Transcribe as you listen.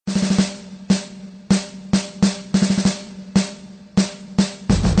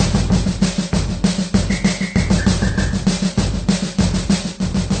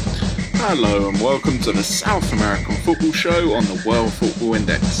Hello and welcome to the South American Football Show on the World Football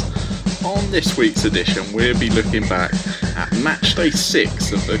Index. On this week's edition, we'll be looking back at match day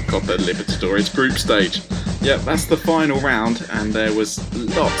 6 of the Copa Libertadores group stage. Yep, that's the final round, and there was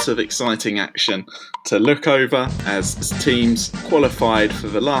lots of exciting action to look over as teams qualified for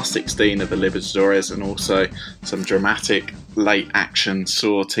the last 16 of the Libertadores, and also some dramatic late action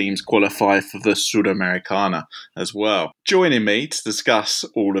saw teams qualify for the Sudamericana as well. Joining me to discuss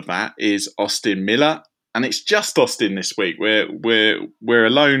all of that is Austin Miller. And it's just Austin this week. We're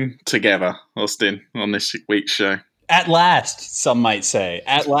alone together, Austin, on this week's show. At last, some might say.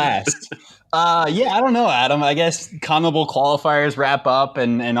 At last. I don't know, Adam. I guess CONMEBOL qualifiers wrap up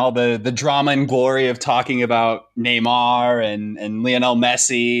and all the drama and glory of talking about Neymar and Lionel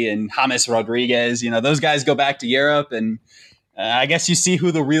Messi and James Rodriguez. You know, those guys go back to Europe, and I guess you see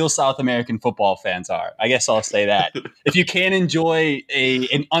who the real South American football fans are. I guess I'll say that. If you can't enjoy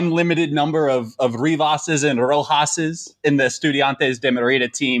an unlimited number of Rivases and Rojases in the Estudiantes de Merida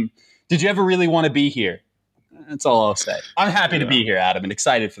team, did you ever really want to be here? That's all I'll say. I'm happy to be here, Adam, and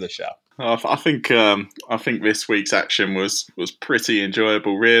excited for the show. I think this week's action was pretty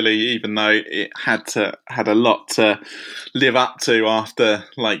enjoyable, really, even though it had a lot to live up to after,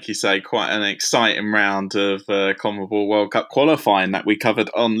 like you say, quite an exciting round of CONMEBOL World Cup qualifying that we covered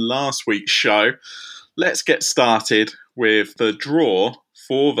on last week's show. Let's get started with the draw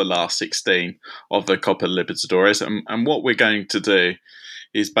for the last 16 of the Copa Libertadores, and what we're going to do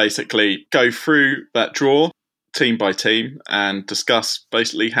is basically go through that draw team by team and discuss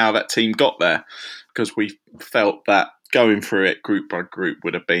basically how that team got there, because we felt that going through it group by group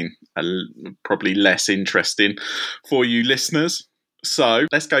would have been probably less interesting for you listeners. So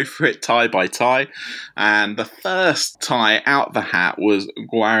let's go through it tie by tie. And the first tie out the hat was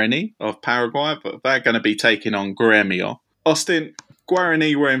Guarani of Paraguay, but they're going to be taking on Gremio. Austin,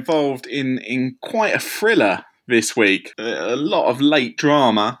 Guarani were involved in quite a thriller this week. A lot of late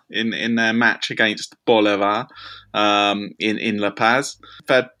drama in their match against Bolivar in La Paz.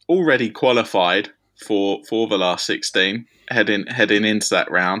 They'd already qualified for the last 16 heading into that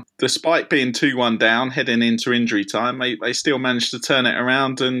round. Despite being 2-1 down heading into injury time, they still managed to turn it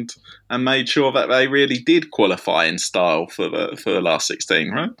around and made sure that they really did qualify in style for the last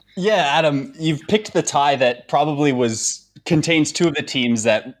 16, right? Yeah, Adam, you've picked the tie that probably contains two of the teams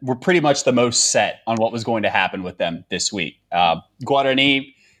that were pretty much the most set on what was going to happen with them this week.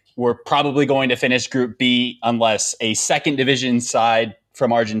 Guarani were probably going to finish Group B unless a second division side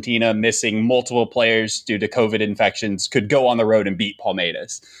from Argentina missing multiple players due to COVID infections could go on the road and beat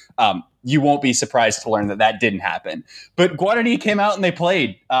Palmeiras. You won't be surprised to learn that didn't happen. But Guarani came out and they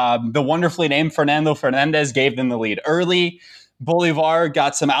played. The wonderfully named Fernando Fernandez gave them the lead early. Bolivar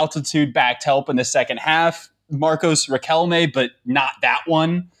got some altitude-backed help in the second half. Marcos Riquelme, but not that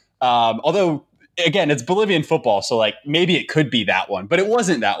one. Although, again, it's Bolivian football, so like maybe it could be that one, but it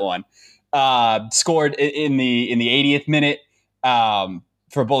wasn't that one. Scored in the 80th minute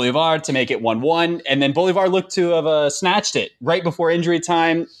for Bolivar to make it 1-1, and then Bolivar looked to have snatched it right before injury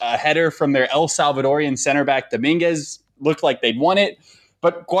time. A header from their El Salvadorian center back Dominguez looked like they'd won it.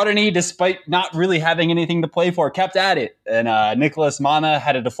 But Guarani, despite not really having anything to play for, kept at it. And Nicolas Mana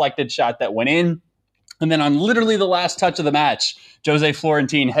had a deflected shot that went in. And then on literally the last touch of the match, Jose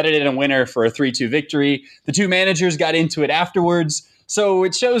Florentin headed in a winner for a 3-2 victory. The two managers got into it afterwards. So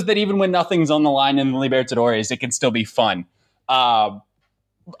it shows that even when nothing's on the line in the Libertadores, it can still be fun.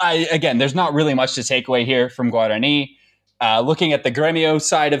 Again, there's not really much to take away here from Guarani. Looking at the Gremio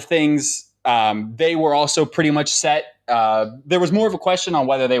side of things, they were also pretty much set. There was more of a question on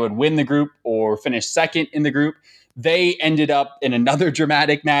whether they would win the group or finish second in the group. They ended up in another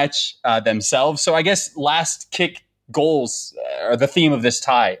dramatic match themselves. So I guess last kick goals are the theme of this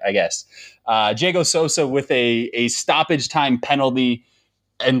tie, I guess. Diego Sosa with a stoppage time penalty,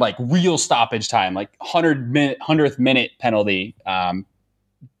 and like real stoppage time, like 100th minute penalty,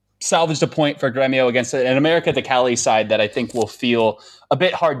 salvaged a point for Gremio against an America de Cali side that I think will feel a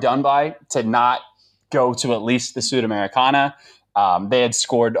bit hard done by to not go to at least the Sudamericana. They had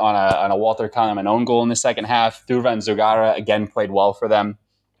scored on a Walter Kahneman own goal in the second half. Durvan Zugara again played well for them.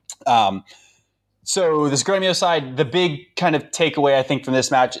 So this Gremio side, the big kind of takeaway I think from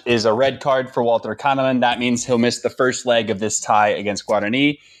this match is a red card for Walter Kahneman. That means he'll miss the first leg of this tie against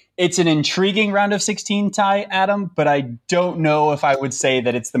Guarani. It's an intriguing round of 16 tie, Adam, but I don't know if I would say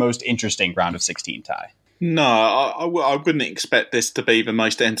that it's the most interesting round of 16 tie. No, I wouldn't expect this to be the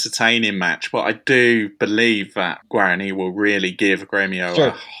most entertaining match, but I do believe that Guarani will really give Gremio a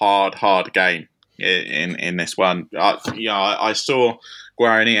hard game in this one. I saw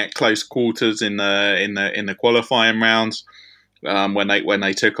Guarani at close quarters in the qualifying rounds. when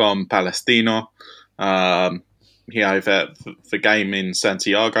they took on Palestino. The game in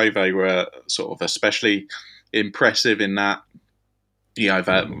Santiago, they were sort of especially impressive in that. They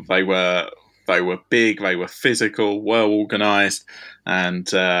were big, they were physical, well organised,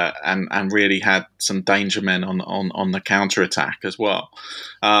 and really had some danger men on the counter attack as well.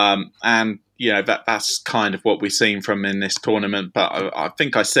 And that's kind of what we've seen from in this tournament. But I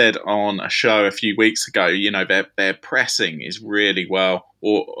think I said on a show a few weeks ago, their pressing is really well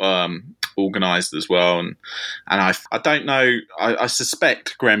organised as well. And I don't know. I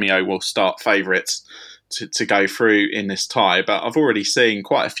suspect Gremio will start favourites to go through in this tie, but I've already seen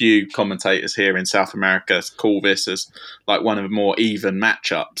quite a few commentators here in South America call this as like one of the more even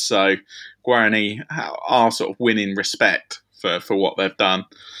matchups. So Guarani are sort of winning respect for what they've done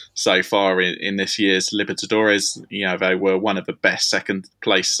so far in this year's Libertadores. They were one of the best second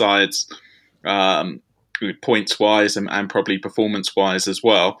place sides, points wise and probably performance wise as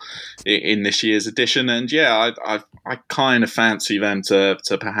well in this year's edition. And I kind of fancy them to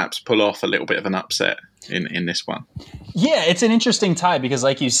perhaps pull off a little bit of an upset in this one. Yeah, it's an interesting tie because,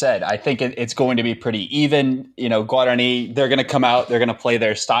 like you said, I think it's going to be pretty even. Guarani, they're going to come out, they're going to play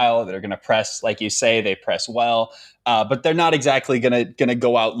their style, they're going to press, like you say, they press well, but they're not exactly going to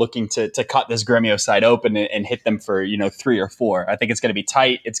go out looking to cut this Gremio side open and hit them for 3 or 4. I think it's going to be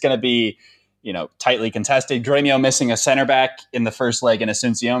tight. It's going to be tightly contested. Gremio missing a center back in the first leg in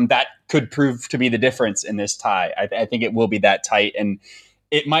Asuncion, that could prove to be the difference in this tie. I think it will be that tight, and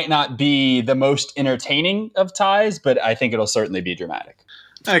it might not be the most entertaining of ties, but I think it'll certainly be dramatic.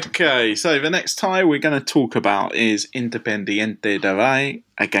 Okay, so the next tie we're going to talk about is Independiente del Valle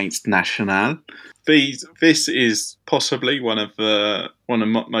against Nacional. This is possibly one of the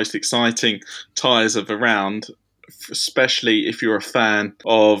most exciting ties of the round, especially if you're a fan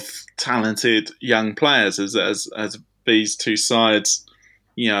of talented young players, as these two sides,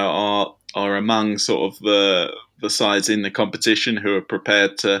 are among sort of the sides in the competition who are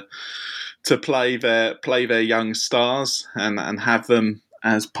prepared to play their young stars and have them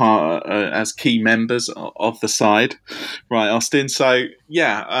as part as key members of the side, right, Austin? So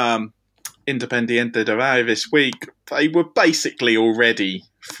Independiente del Valle this week, they were basically already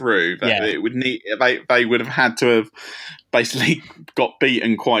through. They would have had to have basically got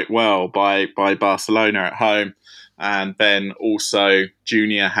beaten quite well by Barcelona at home, and then also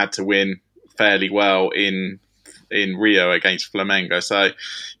Junior had to win fairly well in Rio against Flamengo. So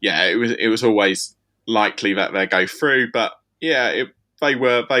it was always likely that they'd go through, but they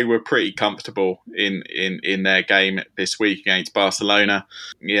were pretty comfortable in their game this week against Barcelona.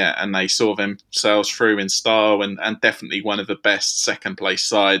 And they saw themselves through in style and definitely one of the best second place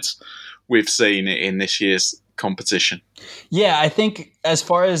sides we've seen in this year's competition. Yeah, I think as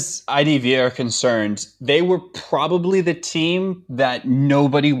far as IDV are concerned, they were probably the team that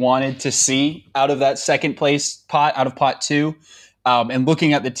nobody wanted to see out of that second place pot, out of pot 2. And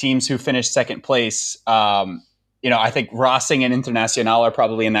looking at the teams who finished second place, I think Racing and Internacional are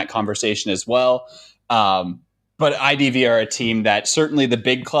probably in that conversation as well. But IDV are a team that certainly the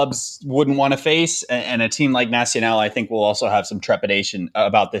big clubs wouldn't want to face. And a team like Nacional, I think, will also have some trepidation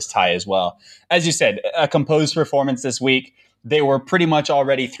about this tie as well. As you said, a composed performance this week. They were pretty much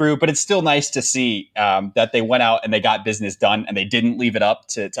already through, but it's still nice to see that they went out and they got business done and they didn't leave it up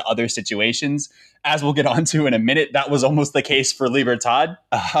to other situations. As we'll get onto in a minute, that was almost the case for Libertad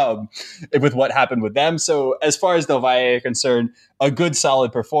with what happened with them. So as far as Del Valle are concerned, a good,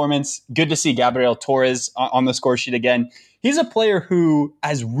 solid performance. Good to see Gabriel Torres on the score sheet again. He's a player who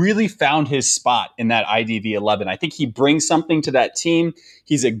has really found his spot in that IDV 11. I think he brings something to that team.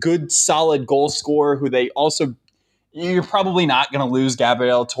 He's a good, solid goal scorer who they also... You're probably not going to lose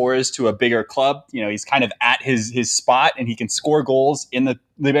Gabriel Torres to a bigger club. He's kind of at his spot and he can score goals in the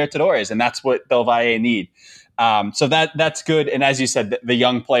Libertadores, and that's what Del Valle need. So that's good. And as you said, the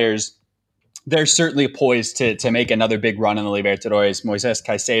young players, they're certainly poised to make another big run in the Libertadores. Moises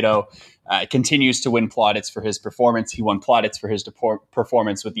Caicedo continues to win plaudits for his performance. He won plaudits for his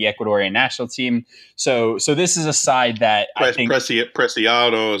performance with the Ecuadorian national team. So this is a side that I think...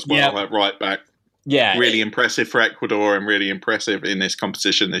 Preciado as well, at right back. Yeah. Really impressive for Ecuador and really impressive in this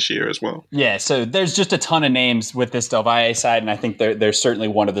competition this year as well. Yeah, so there's just a ton of names with this Del Valle side, and I think they're certainly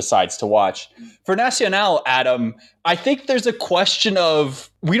one of the sides to watch. For Nacional, Adam, I think there's a question of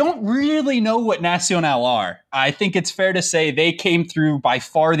we don't really know what Nacional are. I think it's fair to say they came through by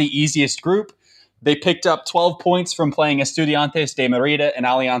far the easiest group. They picked up 12 points from playing Estudiantes de Merida and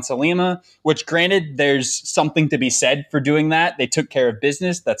Alianza Lima, which granted, there's something to be said for doing that. They took care of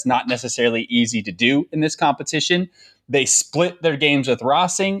business. That's not necessarily easy to do in this competition. They split their games with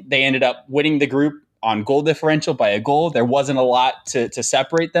Racing. They ended up winning the group on goal differential by a goal. There wasn't a lot to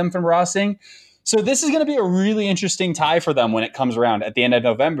separate them from Racing. So this is going to be a really interesting tie for them when it comes around at the end of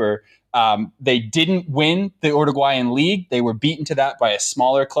November. They didn't win the Uruguayan league. They were beaten to that by a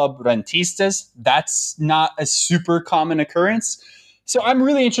smaller club, Rentistas. That's not a super common occurrence. So I'm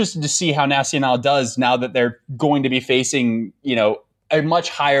really interested to see how Nacional does now that they're going to be facing, a much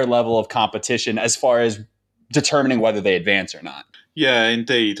higher level of competition as far as determining whether they advance or not. Yeah,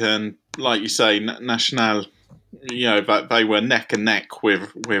 indeed. And like you say, Nacional, they were neck and neck with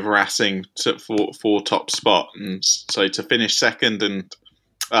Racing for top spot. And so to finish second and,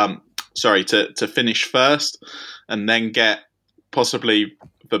 to finish first and then get possibly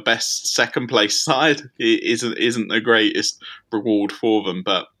the best second place side isn't the greatest reward for them.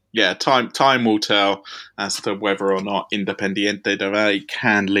 But yeah, time will tell as to whether or not Independiente del Valle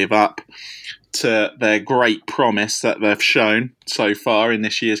can live up to their great promise that they've shown so far in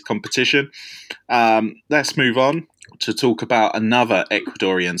this year's competition. Let's move on to talk about another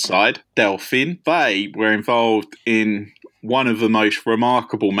Ecuadorian side, Delfin. They were involved in one of the most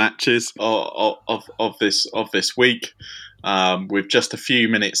remarkable matches of this week. With just a few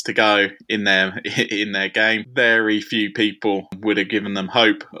minutes to go in their game, very few people would have given them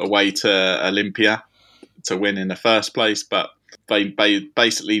hope away to Olimpia to win in the first place, but they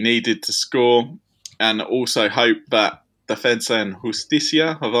basically needed to score and also hope that Defensa and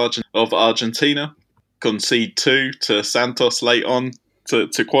Justicia of Argentina concede 2 to Santos late on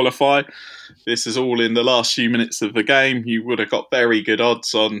to qualify. This is all in the last few minutes of the game. You would have got very good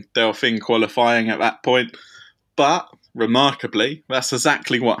odds on Delfin qualifying at that point, but remarkably, that's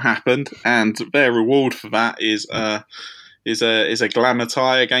exactly what happened, and their reward for that is a glamour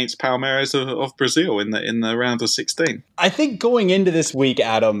tie against Palmeiras of Brazil in the round of 16. I think going into this week,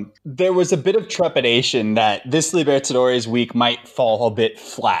 Adam, there was a bit of trepidation that this Libertadores week might fall a bit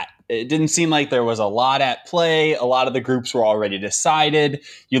flat. It didn't seem like there was a lot at play. A lot of the groups were already decided.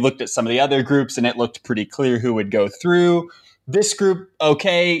 You looked at some of the other groups, and it looked pretty clear who would go through. This group,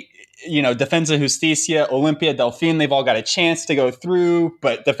 okay, Defensa Justicia, Olimpia, Delfin, they've all got a chance to go through,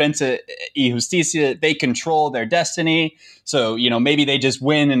 but Defensa y Justicia, they control their destiny. So, maybe they just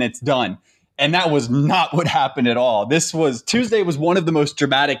win and it's done. And that was not what happened at all. Tuesday was one of the most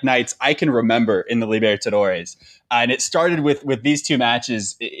dramatic nights I can remember in the Libertadores. And it started with these two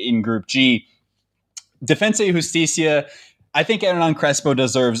matches in Group G. Defensa y Justicia, I think Hernan Crespo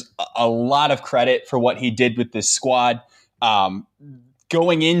deserves a lot of credit for what he did with this squad.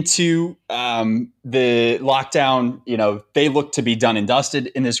 Going into the lockdown, they looked to be done and dusted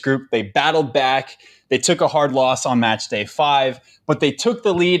in this group. They battled back. They took a hard loss on match day 5, but they took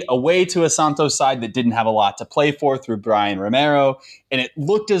the lead away to a Santos side that didn't have a lot to play for through Brian Romero, and it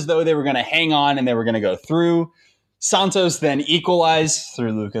looked as though they were going to hang on and they were going to go through. Santos then equalized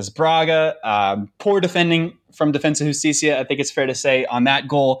through Lucas Braga. Poor defending from Defensa Justicia, I think it's fair to say, on that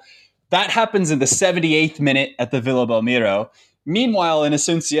goal. That happens in the 78th minute at the Villa Belmiro. Meanwhile, in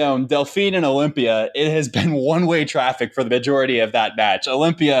Asunción, Delfin and Olimpia, it has been one-way traffic for the majority of that match.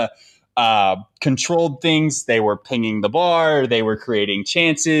 Olimpia controlled things. They were pinging the bar. They were creating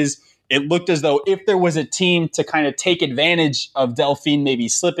chances. It looked as though if there was a team to kind of take advantage of Delfin maybe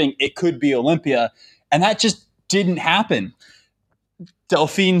slipping, it could be Olimpia. And that just didn't happen.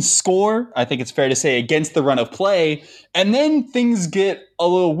 Delfin score, I think it's fair to say, against the run of play. And then things get a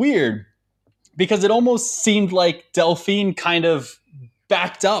little weird, because it almost seemed like Delfin kind of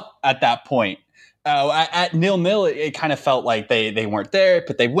backed up at that point. At 0-0, it kind of felt like they weren't there,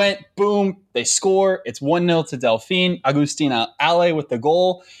 but they went, boom, they score. It's 1-0 to Delfin. Agustin Ale with the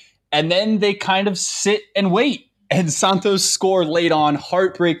goal. And then they kind of sit and wait. And Santos score late on.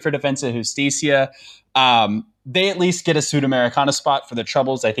 Heartbreak for Defensa Justicia. They at least get a Sudamericana spot for their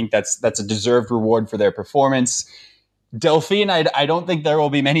troubles. I think that's a deserved reward for their performance. Delfin, I don't think there will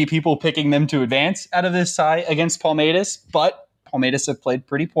be many people picking them to advance out of this tie against Palmeiras, but Palmeiras have played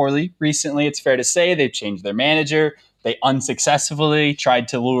pretty poorly recently. It's fair to say they've changed their manager. They unsuccessfully tried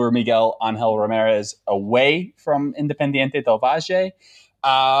to lure Miguel Angel Ramirez away from Independiente del Valle.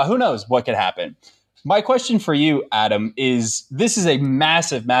 Who knows what could happen? My question for you, Adam, is this is a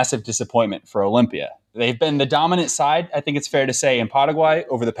massive, massive disappointment for Olimpia. They've been the dominant side, I think it's fair to say, in Paraguay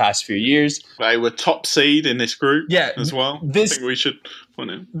over the past few years. They were top seed in this group as well. I think we should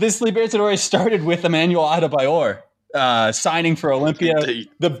point in. This Libertadores started with Emmanuel Adebayor signing for Olimpia. Indeed.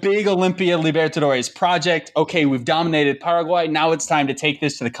 The big Olimpia Libertadores project. Okay, we've dominated Paraguay. Now it's time to take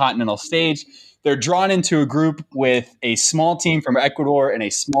this to the continental stage. They're drawn into a group with a small team from Ecuador and a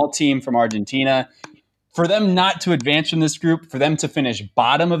small team from Argentina. For them not to advance from this group, for them to finish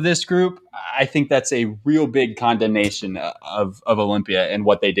bottom of this group, I think that's a real big condemnation of Olimpia and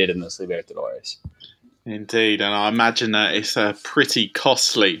what they did in this Libertadores. Indeed, and I imagine that it's a pretty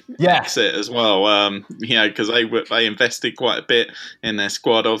costly exit as well. Because they invested quite a bit in their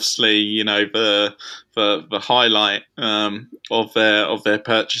squad. Obviously, the highlight of their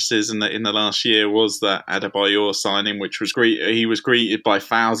purchases in the last year was that Adebayor signing, which was he was greeted by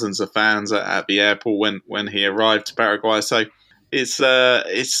thousands of fans at the airport when he arrived to Paraguay. So it's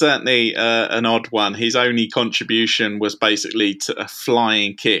certainly an odd one. His only contribution was basically to a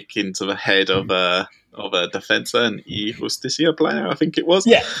flying kick into the head of a defender and Justicia player, I think it was.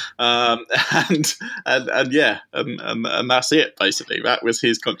 Yeah. And that's it, basically. That was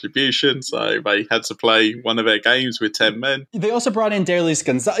his contribution. So they had to play one of their games with 10 men. They also brought in Derlis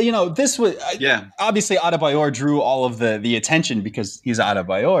Gonzalez. This was obviously Adebayor drew all of the attention because he's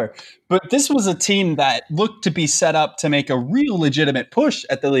Adebayor. But this was a team that looked to be set up to make a real legitimate push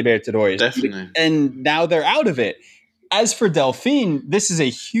at the Libertadores. Definitely. And now they're out of it. As for Delfín, this is a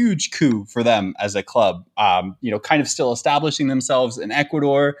huge coup for them as a club. Kind of still establishing themselves in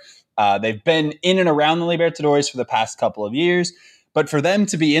Ecuador. They've been in and around the Libertadores for the past couple of years. But for them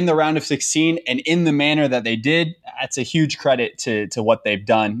to be in the round of 16 and in the manner that they did, that's a huge credit to what they've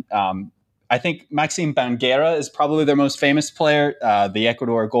done. I think Maxime Banguera is probably their most famous player, the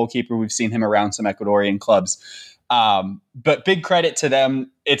Ecuador goalkeeper. We've seen him around some Ecuadorian clubs. But big credit to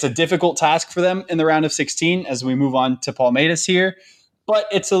them. It's a difficult task for them in the round of 16 as we move on to Palmeiras here. But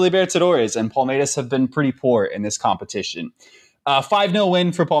it's the Libertadores, and Palmeiras have been pretty poor in this competition. 5-0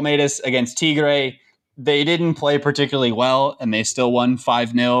 win for Palmeiras against Tigre. They didn't play particularly well, and they still won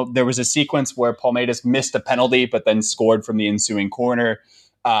 5-0. There was a sequence where Palmeiras missed a penalty, but then scored from the ensuing corner.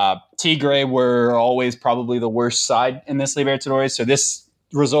 Tigre were always probably the worst side in this Libertadores, so this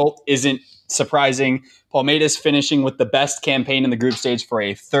result isn't surprising. Palmeiras finishing with the best campaign in the group stage for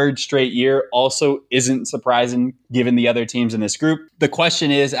a third straight year also isn't surprising given the other teams in this group. The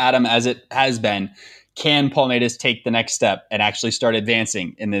question is, Adam, as it has been, can Palmeiras take the next step and actually start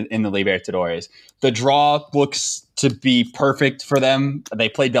advancing in the Libertadores? The draw looks to be perfect for them. They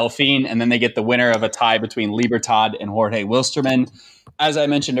play Delfín, and then they get the winner of a tie between Libertad and Jorge Wilstermann. As I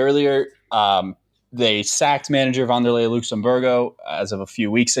mentioned earlier, they sacked manager Vanderlei Luxemburgo as of a few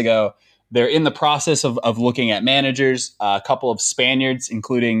weeks ago. They're in the process of looking at managers. A couple of Spaniards,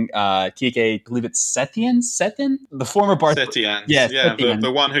 including Kike, I believe it's Setien, the former Setien.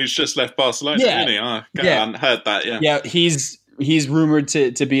 The one who's just left Barcelona. Yeah. Really? I hadn't heard that. Yeah, he's rumored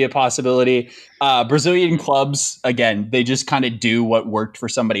to be a possibility. Brazilian clubs, again, they just kind of do what worked for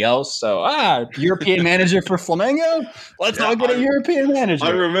somebody else. So, European manager for Flamengo? Let's not get a European manager. I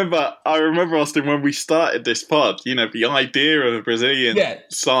remember, Austin, when we started this pod, the idea of a Brazilian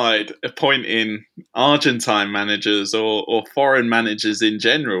side appointing Argentine managers or foreign managers in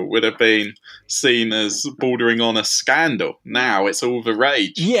general would have been seen as bordering on a scandal. Now it's all the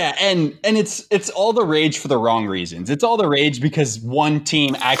rage. Yeah, and it's all the rage for the wrong reasons. It's all the rage because one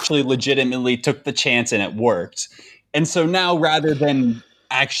team actually legitimately took the chance and it worked. And so now rather than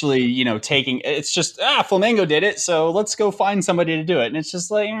actually, taking, it's just, Flamengo did it, so let's go find somebody to do it. And it's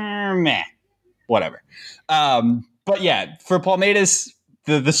just like, meh, whatever. But yeah, for Palmeiras,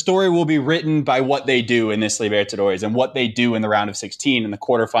 the story will be written by what they do in this Libertadores and what they do in the round of 16 and the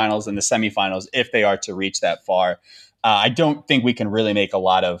quarterfinals and the semifinals if they are to reach that far. I don't think we can really make a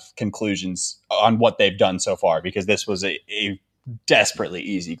lot of conclusions on what they've done so far because this was a desperately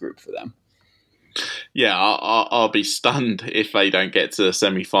easy group for them. Yeah, I'll be stunned if they don't get to the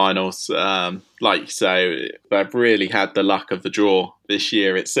semi-finals. Like you say, they've really had the luck of the draw this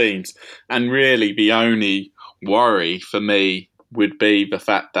year, it seems. And really, the only worry for me would be the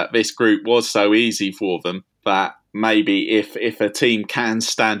fact that this group was so easy for them that maybe if a team can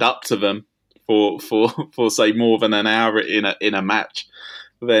stand up to them for say more than an hour in a match,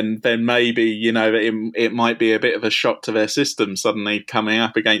 then maybe it might be a bit of a shock to their system suddenly coming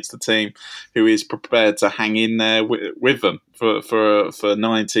up against a team who is prepared to hang in there with them for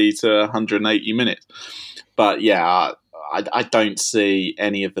 90 to 180 minutes. But yeah, I don't see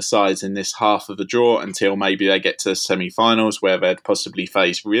any of the sides in this half of the draw until maybe they get to the semi-finals where they'd possibly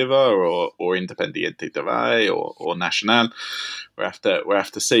face River or Independiente del Valle or Nacional. We have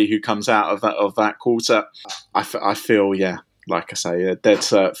to see who comes out of that quarter. I feel, like I say, a dead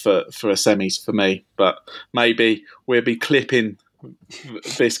cert for a semis for me. But maybe we'll be clipping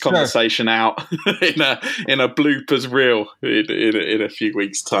this conversation out in a bloopers reel in a few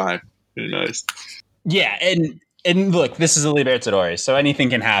weeks' time. Who knows? Yeah, and look, this is a Libertadores, so anything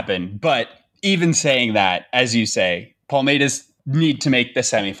can happen. But even saying that, as you say, Palmeiras need to make the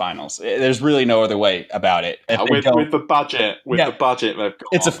semifinals. There's really no other way about it. With the budget they've got,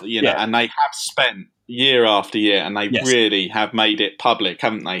 and they have spent, year after year, and they Yes. really have made it public,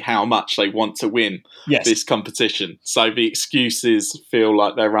 haven't they, how much they want to win Yes. this competition. So the excuses feel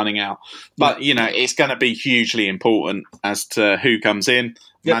like they're running out. But, it's going to be hugely important as to who comes in,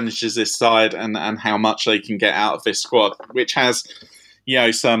 manages this side, and how much they can get out of this squad, which has,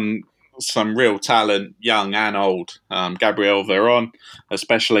 some real talent, young and old. Gabriel Veron,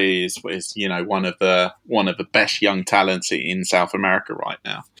 especially, is one of the best young talents in South America right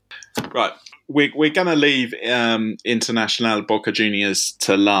now. Right, we're going to leave Internacional Boca Juniors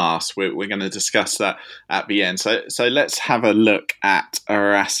to last. We're going to discuss that at the end. So let's have a look at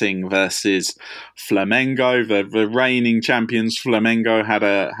Racing versus Flamengo. The reigning champions Flamengo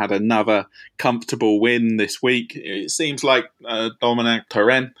had another comfortable win this week. It seems like Dominic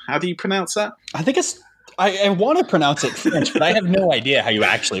Torrent. How do you pronounce that? I think it's. I want to pronounce it French, but I have no idea how you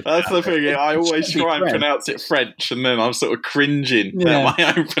actually pronounce it. That's the thing. It I always try and pronounce it French, and then I'm sort of cringing at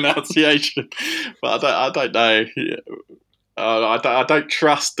my own pronunciation. But I don't know. I don't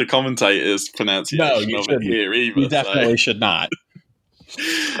trust the commentators' pronunciation of it here either. You definitely should not.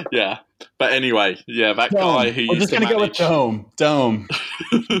 Yeah. But anyway, that guy who we're used just going to go with Dome.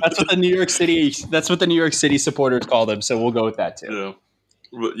 That's what the New York City supporters call them, so we'll go with that too.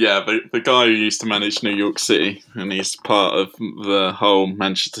 Yeah, the guy who used to manage New York City, and he's part of the whole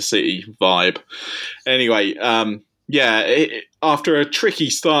Manchester City vibe. Anyway, after a tricky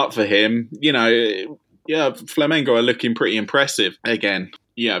start for him, Flamengo are looking pretty impressive again.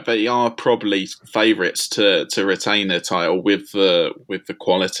 Yeah, they are probably favourites to retain their title with the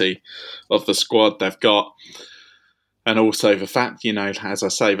quality of the squad they've got, and also the fact, as I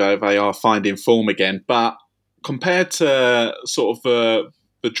say, they are finding form again. But compared to sort of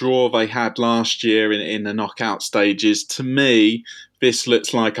the draw they had last year in the knockout stages, to me, this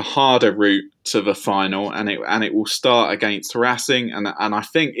looks like a harder route to the final, and it will start against Racing. And I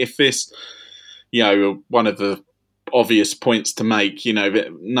think if this, one of the obvious points to make,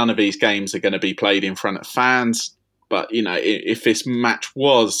 that none of these games are going to be played in front of fans. But, if this match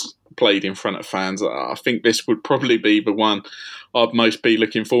was played in front of fans, I think this would probably be the one I'd most be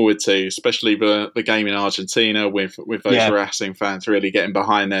looking forward to, especially the game in Argentina with those Racing fans really getting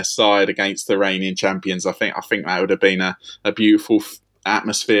behind their side against the reigning champions. I think that would have been a beautiful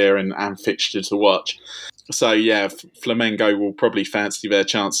atmosphere and fixture to watch. So Flamengo will probably fancy their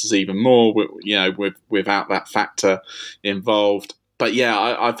chances even more, without that factor involved. But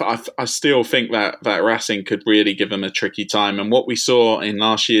I still think that Racing could really give them a tricky time. And what we saw in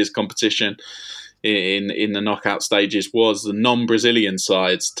last year's competition in the knockout stages was the non-Brazilian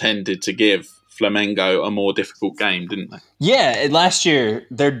sides tended to give Flamengo a more difficult game, didn't they? Yeah, last year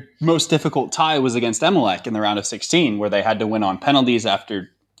their most difficult tie was against Emelec in the round of 16, where they had to win on penalties after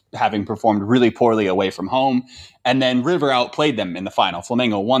having performed really poorly away from home. And then River outplayed them in the final.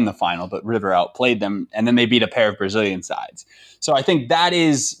 Flamengo won the final, but River outplayed them, and then they beat a pair of Brazilian sides. So I think that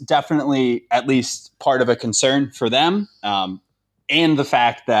is definitely at least part of a concern for them. And the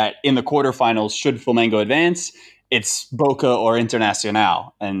fact that in the quarterfinals, should Flamengo advance, it's Boca or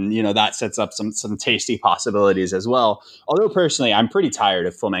Internacional. And, that sets up some tasty possibilities as well. Although personally, I'm pretty tired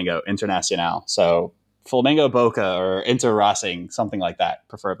of Flamengo Internacional. So Flamengo Boca or Inter Racing, something like that,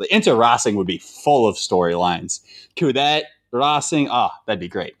 preferably. Inter Racing would be full of storylines. Coudet, Racing, that'd be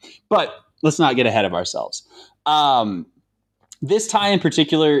great. But let's not get ahead of ourselves. This tie in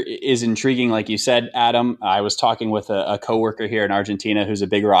particular is intriguing, like you said, Adam. I was talking with a coworker here in Argentina who's a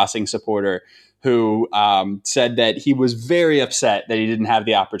big Racing supporter who said that he was very upset that he didn't have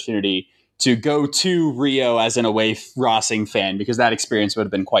the opportunity to go to Rio as an away Racing fan, because that experience would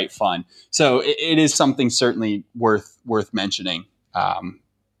have been quite fun. So it is something certainly worth mentioning,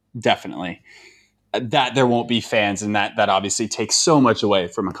 definitely. That there won't be fans, and that obviously takes so much away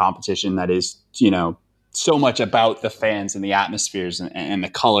from a competition that is, so much about the fans and the atmospheres and the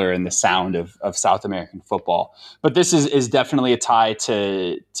color and the sound of South American football. But this is definitely a tie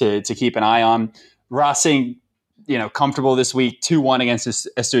to keep an eye on. Racing, comfortable this week, 2-1 against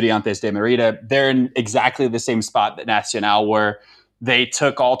Estudiantes de Merida. They're in exactly the same spot that Nacional were. They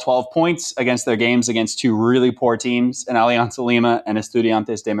took all 12 points against their games against two really poor teams in Alianza Lima and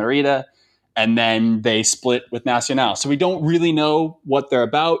Estudiantes de Merida. And then they split with Nacional. So we don't really know what they're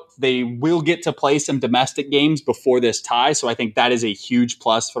about. They will get to play some domestic games before this tie. So I think that is a huge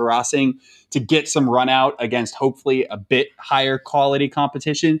plus for Racing to get some run out against hopefully a bit higher quality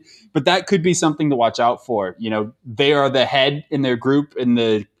competition. But that could be something to watch out for. They are the head in their group in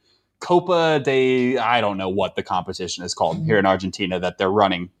the Copa de, I don't know what the competition is called here in Argentina that they're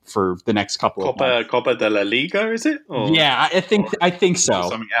running for the next couple of months. Copa de la Liga, is it? Yeah, I think so.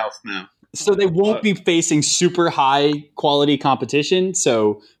 Something else now. So they won't be facing super high quality competition.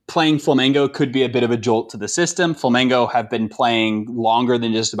 So playing Flamengo could be a bit of a jolt to the system. Flamengo have been playing longer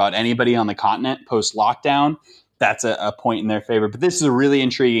than just about anybody on the continent post-lockdown. That's a point in their favor. But this is a really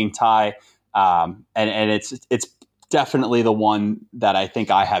intriguing tie, and it's definitely the one that I think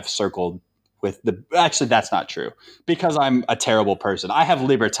I have circled with the. Actually, that's not true because I'm a terrible person. I have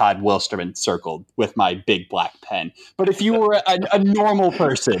Libertad Wilstermann circled with my big black pen. But if you were a normal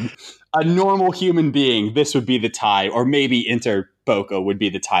person, a normal human being, this would be the tie, or maybe Inter Boca would be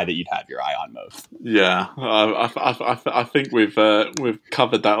the tie that you'd have your eye on most. Yeah, I think we've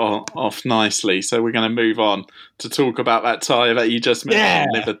covered that off nicely. So we're going to move on to talk about that tie that you just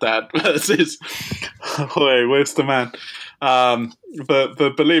mentioned, Libertad versus Wilstermann.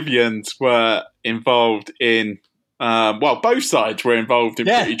 The Bolivians were involved in, both sides were involved in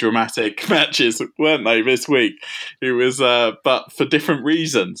pretty dramatic matches, weren't they, this week? It was, but for different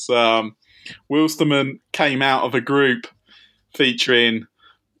reasons. Wilstermann came out of a group featuring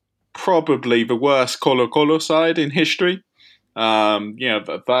probably the worst Colo-Colo side in history. They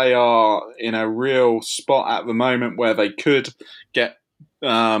are in a real spot at the moment where they could get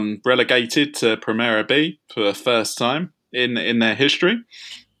relegated to Primera B for the first time in their history.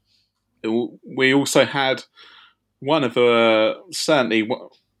 We also had one of certainly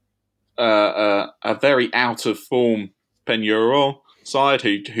a very out of form Peñarol side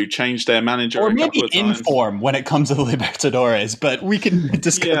who changed their manager or a couple maybe of times. In form when it comes to the Libertadores, but we can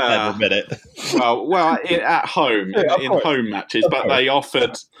discuss that in a minute. well, at home in home matches, but they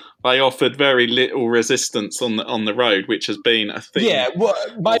offered very little resistance on the road, which has been a theme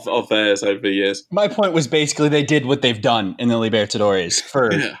of theirs over the years. My point was basically they did what they've done in the Libertadores for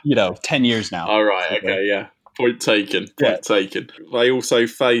 10 years now. All right, okay, yeah. Point taken. They also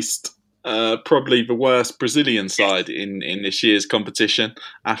faced probably the worst Brazilian side in this year's competition,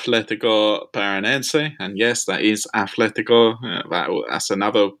 Atlético Paranense. And yes, that is Atlético. That's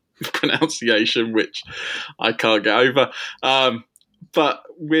another pronunciation which I can't get over. But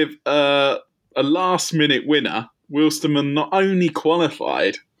with a last-minute winner, Wilstermann not only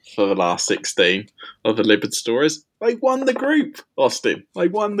qualified for the last 16 of the Libertadores, they won the group, Austin. They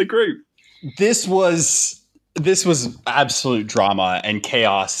won the group. This was absolute drama and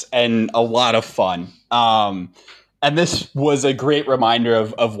chaos and a lot of fun. And this was a great reminder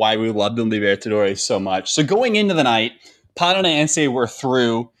of why we love the Libertadores so much. So going into the night, Paranense were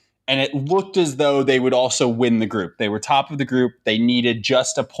through, and it looked as though they would also win the group. They were top of the group. They needed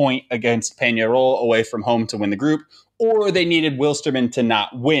just a point against Peñarol away from home to win the group, or they needed Wilstermann to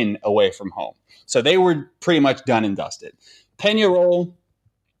not win away from home. So they were pretty much done and dusted. Peñarol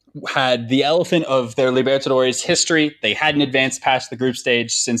had the elephant of their Libertadores history. They hadn't advanced past the group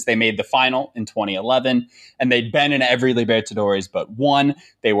stage since they made the final in 2011, and they'd been in every Libertadores but one.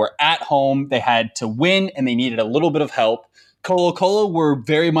 They were at home. They had to win, and they needed a little bit of help. Colo-Colo were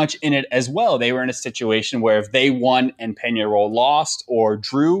very much in it as well. They were in a situation where if they won and Peñarol lost or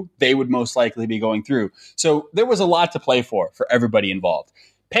drew, they would most likely be going through. So there was a lot to play for everybody involved.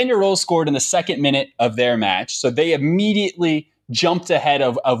 Peñarol scored in the second minute of their match, so they immediately jumped ahead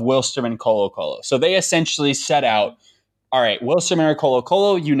of Wilstermann Colo-Colo. So they essentially set out, all right, Wilstermann or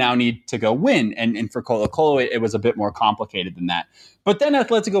Colo-Colo, you now need to go win. And for Colo-Colo, it was a bit more complicated than that. But then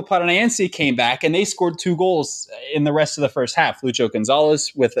Atlético Paranaense came back, and they scored 2 goals in the rest of the first half. Lucho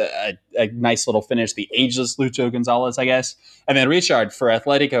Gonzalez with a nice little finish, the ageless Lucho Gonzalez, I guess. And then Richard for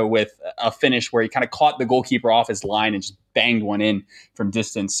Atletico with a finish where he kind of caught the goalkeeper off his line and just banged one in from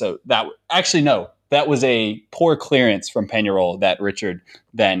distance. So that was a poor clearance from Peñarol that Richard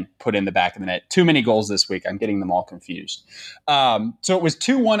then put in the back of the net. Too many goals this week. I'm getting them all confused. So it was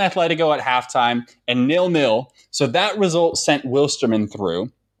 2-1 Atletico at halftime and 0-0. So that result sent Wilstermann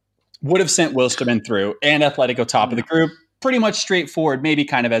through, would have sent Wilstermann through, and Atletico top of the group. Pretty much straightforward, maybe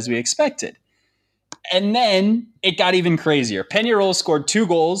kind of as we expected. And then it got even crazier. Peñarol scored 2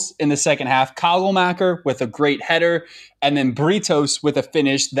 goals in the second half. Kagelmacher with a great header, and then Britos with a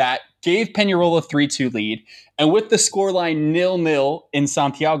finish that gave Peñarol a 3-2 lead. And with the scoreline 0-0 in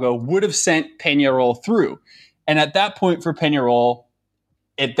Santiago, would have sent Peñarol through. And at that point for Peñarol,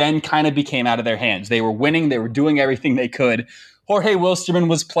 it then kind of became out of their hands. They were winning. They were doing everything they could. Jorge Wilstermann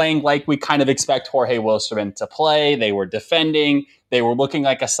was playing like we kind of expect Jorge Wilstermann to play. They were defending. They were looking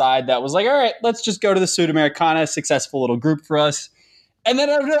like a side that was like, all right, let's just go to the Sudamericana, successful little group for us. And then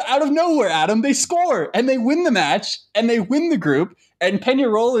out of nowhere, Adam, they score and they win the match and they win the group. And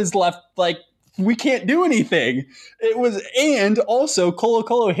Peñarol is left like, we can't do anything. And also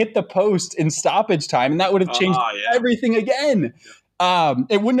Colo-Colo hit the post in stoppage time, and that would have changed everything again.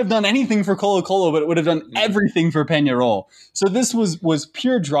 It wouldn't have done anything for Colo Colo, but it would have done everything for Peñarol. So this was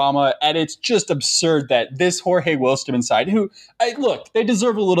pure drama, and it's just absurd that this Jorge Wilstermann side, look, they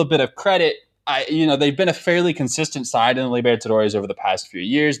deserve a little bit of credit. They've been a fairly consistent side in the Libertadores over the past few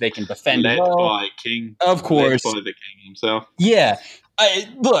years. They can defend led well. by King, of course, led by the King himself. Yeah. I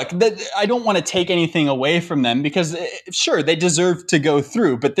don't want to take anything away from them because, sure, they deserve to go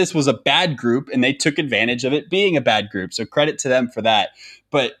through, but this was a bad group and they took advantage of it being a bad group. So credit to them for that.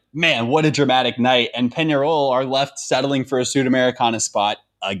 But man, what a dramatic night. And Peñarol are left settling for a Sudamericana spot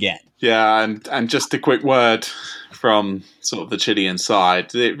again. Yeah, and just a quick word from sort of the Chilean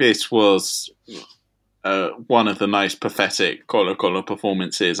side. This was one of the most pathetic Colo Colo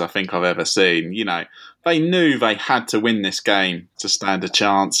performances I think I've ever seen. They knew they had to win this game to stand a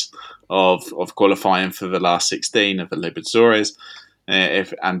chance of qualifying for the last 16 of the Libertadores.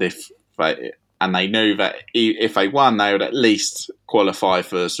 And they knew that if they won, they would at least qualify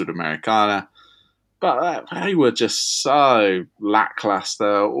for Sudamericana. But they were just so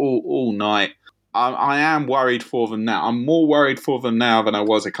lackluster all night. I am worried for them now. I'm more worried for them now than I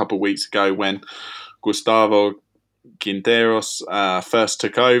was a couple of weeks ago when Gustavo Quinteros first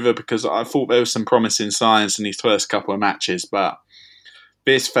took over, because I thought there was some promising signs in his first couple of matches, but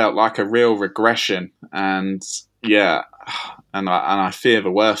this felt like a real regression, and I fear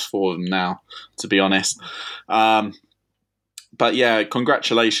the worst for them now, to be honest. But yeah,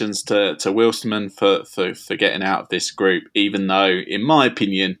 congratulations to Wilstermann for getting out of this group, even though, in my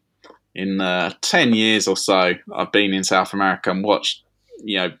opinion, in 10 years or so I've been in South America and watched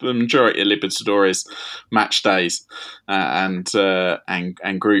the majority of Libertadores match days and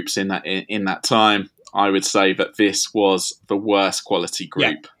groups in that time, I would say that this was the worst quality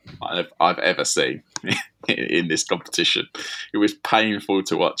group I've ever seen in this competition. It was painful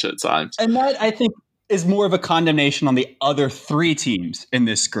to watch at times. And that, I think, is more of a condemnation on the other three teams in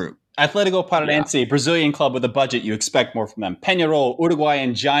this group. Atletico Paranaense, Brazilian club with a budget, you expect more from them. Peñarol,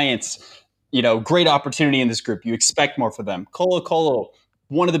 Uruguayan Giants, great opportunity in this group. You expect more from them. Colo Colo,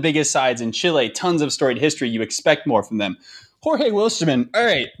 one of the biggest sides in Chile, tons of storied history. You expect more from them. Jorge Wilstermann, all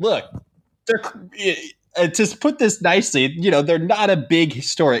right, look, to put this nicely, they're not a big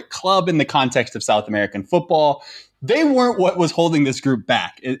historic club in the context of South American football. They weren't what was holding this group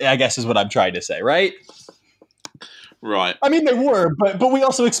back, I guess is what I'm trying to say, right? Right. I mean, they were, but we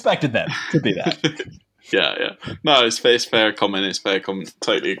also expected them to be that. Yeah. No, it's fair comment. It's fair comment.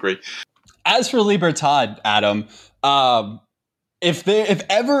 Totally agree. As for Libertad, Adam, if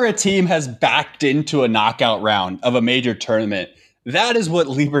ever a team has backed into a knockout round of a major tournament, that is what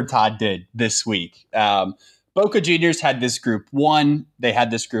Libertad did this week. Boca Juniors had this group one. They had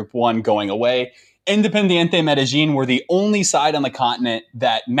this group one going away. Independiente Medellin were the only side on the continent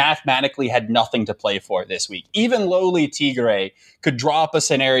that mathematically had nothing to play for this week. Even lowly Tigre could draw up a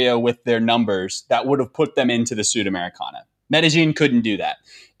scenario with their numbers that would have put them into the Sudamericana. Medellin couldn't do that.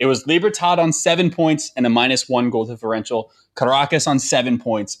 It was Libertad on 7 points and a -1 goal differential. Caracas on 7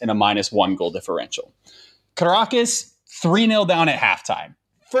 points and a -1 goal differential. Caracas 3-0 down at halftime.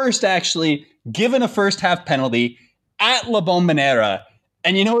 First, actually, given a first half penalty at La Bombonera.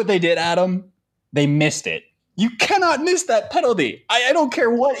 And you know what they did, Adam? They missed it. You cannot miss that penalty. I don't care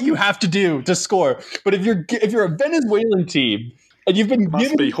what you have to do to score. But if you're a Venezuelan team and you've been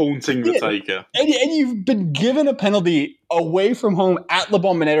be haunting the taker, and you've been given a penalty away from home at La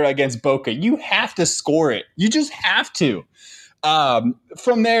Bombonera against Boca, you have to score it. You just have to.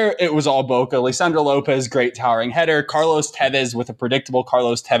 From there, it was all Boca. Lisandro Lopez, great towering header. Carlos Tevez with a predictable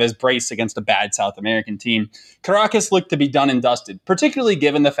Carlos Tevez brace against a bad South American team. Caracas looked to be done and dusted, particularly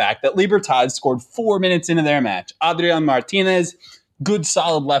given the fact that Libertad scored 4 minutes into their match. Adrian Martinez, good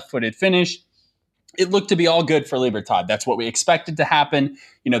solid left-footed finish. It looked to be all good for Libertad. That's what we expected to happen.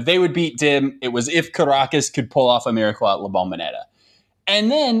 They would beat DIM. It was if Caracas could pull off a miracle at La Bombonera.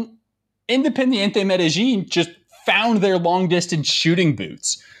 And then Independiente Medellin just found their long-distance shooting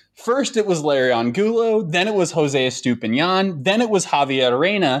boots. First, it was Larry Angulo, then it was Jose Estupiñán, then it was Javier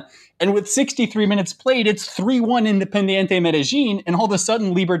Reina, and with 63 minutes played, it's 3-1 Independiente Medellin, and all of a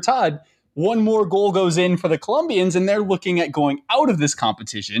sudden, Libertad, one more goal goes in for the Colombians, and they're looking at going out of this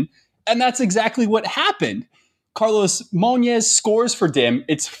competition, and that's exactly what happened. Carlos Moñez scores for DIM.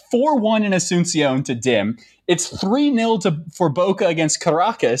 It's 4-1 in Asunción to DIM. It's 3-0 for Boca against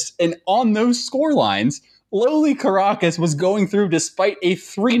Caracas, and on those score lines, lowly Caracas was going through despite a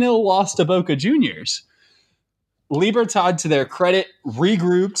 3-0 loss to Boca Juniors. Libertad, to their credit,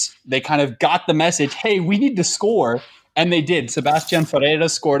 regrouped. They kind of got the message, hey, we need to score. And they did. Sebastian Ferreira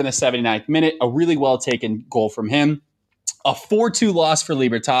scored in the 79th minute, a really well-taken goal from him. A 4-2 loss for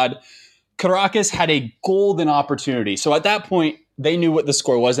Libertad. Caracas had a golden opportunity. So at that point, They knew what the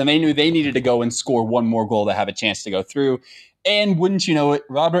score was, and they knew they needed to go and score one more goal to have a chance to go through. And wouldn't you know it,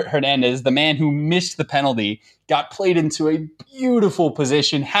 Robert Hernandez, the man who missed the penalty, got played into a beautiful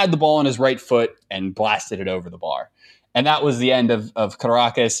position, had the ball on his right foot, and blasted it over the bar. And that was the end of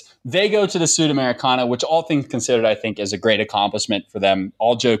Caracas. They go to the Sudamericana, which all things considered, I think, is a great accomplishment for them.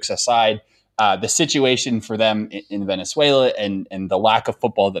 All jokes aside, the situation for them in Venezuela and the lack of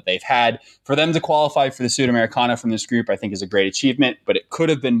football that they've had, for them to qualify for the Sudamericana from this group, I think is a great achievement, but it could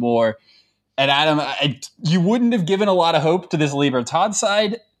have been more. And Adam, you wouldn't have given a lot of hope to this Libertad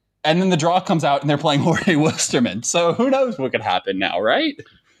side, and then the draw comes out and they're playing Jorge Wilstermann. So who knows what could happen now, right?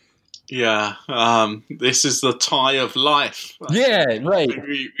 Yeah, this is the tie of life. Yeah, right.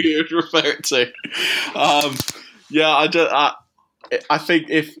 You refer it to. I think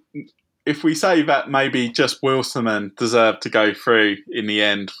if we say that maybe just Wilstermann deserved to go through in the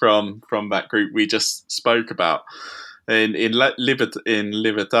end from that group we just spoke about, in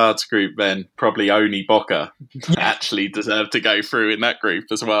Libertad's group, then probably only Boca actually deserved to go through in that group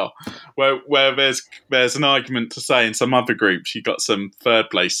as well. Where there's an argument to say in some other groups you got some third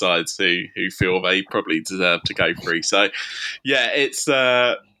place sides who feel they probably deserve to go through. So it's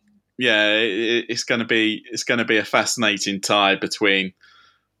going to be a fascinating tie between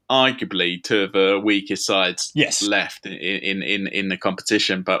arguably two of the weakest sides left in the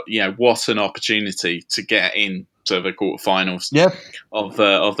competition. But what an opportunity to get in to the quarterfinals of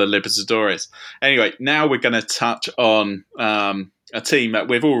the Libertadores. Anyway, now we're going to touch on a team that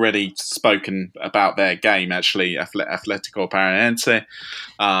we've already spoken about their game, actually, Atletico Paranaense.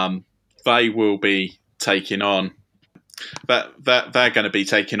 They will be taking on they're going to be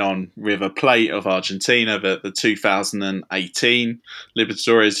taking on River Plate of Argentina, the 2018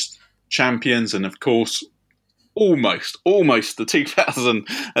 Libertadores champions, and of course almost the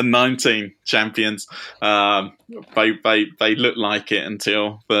 2019 champions. They looked like it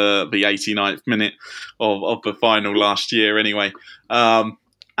until the 89th minute of the final last year anyway.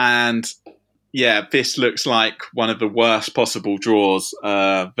 This looks like one of the worst possible draws.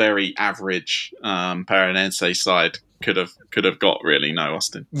 Very average Paranense side could have got, really. No,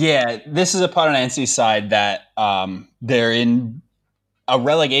 Austin. Yeah, this is a Paranense side that they're in a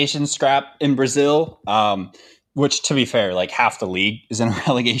relegation scrap in Brazil, which, to be fair, like half the league is in a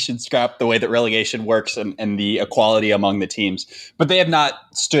relegation scrap, the way that relegation works and the equality among the teams. But they have not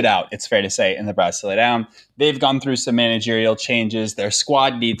stood out, it's fair to say, in the Brasileirão. They've gone through some managerial changes. Their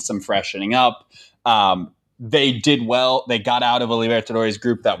squad needs some freshening up. They did well. They got out of a Libertadores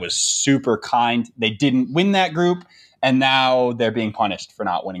group that was super kind. They didn't win that group, and now they're being punished for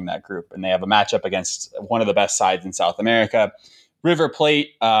not winning that group. And they have a matchup against one of the best sides in South America, River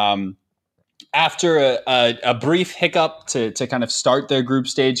Plate. After a brief hiccup to kind of start their group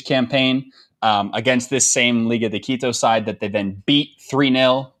stage campaign against this same Liga de Quito side that they then beat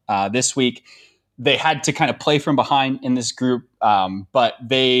 3-0 this week, they had to kind of play from behind in this group, but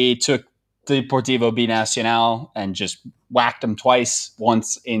they took Deportivo Binacional and just whacked them twice,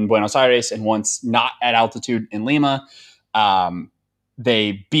 once in Buenos Aires and once not at altitude in Lima.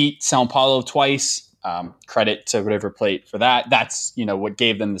 They beat Sao Paulo twice. Credit to River Plate for that. That's, what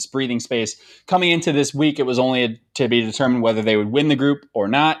gave them this breathing space. Coming into this week, it was only to be determined whether they would win the group or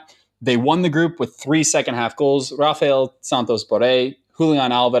not. They won the group with 3 second-half goals. Rafael Santos Borré,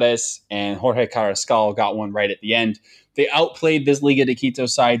 Julian Alvarez, and Jorge Carrascal got one right at the end. They outplayed this Liga de Quito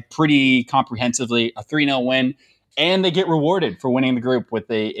side pretty comprehensively, a 3-0 win, and they get rewarded for winning the group with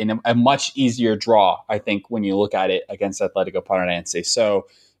a much easier draw, I think, when you look at it against Atletico Paranaense. So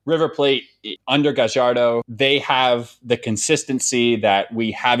River Plate, under Gallardo, they have the consistency that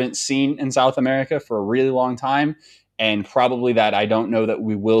we haven't seen in South America for a really long time, and probably that I don't know that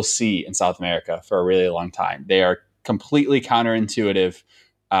we will see in South America for a really long time. They are completely counterintuitive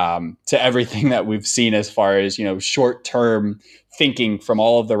to everything that we've seen as far as, short-term thinking from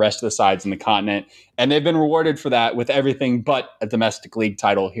all of the rest of the sides in the continent. And they've been rewarded for that with everything but a domestic league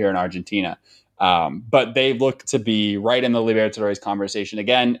title here in Argentina. But they look to be right in the Libertadores conversation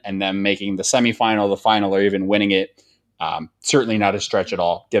again, and them making the semifinal, the final, or even winning it. Certainly not a stretch at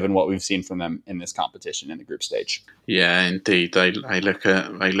all, given what we've seen from them in this competition in the group stage. Yeah, indeed, they look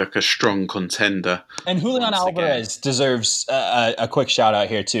a strong contender. And Julian Alvarez deserves a quick shout out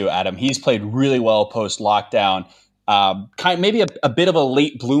here too, Adam. He's played really well post lockdown. Maybe a bit of a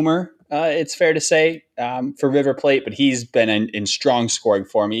late bloomer. It's fair to say, for River Plate, but he's been in strong scoring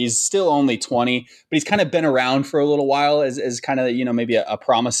form. He's still only 20, but he's kind of been around for a little while as kind of, maybe a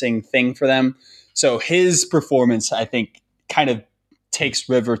promising thing for them. So his performance, I think, kind of takes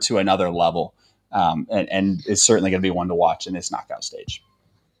River to another level, and is certainly going to be one to watch in this knockout stage.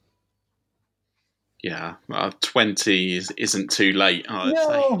 Yeah, 20 isn't too late, I'd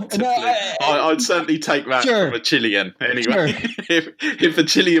No, say. no, I'd certainly take that Sure. from a Chilean. Anyway, Sure. if a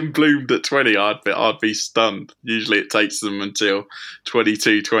Chilean bloomed at 20, I'd be stunned. Usually it takes them until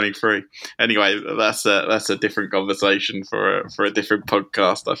 22, 23. Anyway, that's a different conversation for a different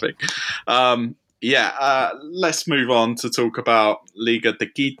podcast, I think. Let's move on to talk about Liga de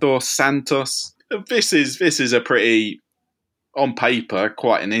Quito, Santos. This is a pretty, on paper,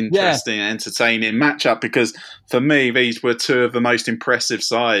 quite an interesting, entertaining matchup, because for me, these were two of the most impressive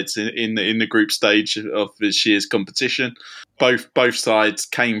sides in the group stage of this year's competition. Both sides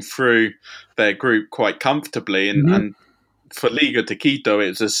came through their group quite comfortably, and for Liga de Quito, it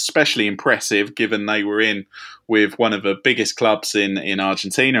was especially impressive given they were in with one of the biggest clubs in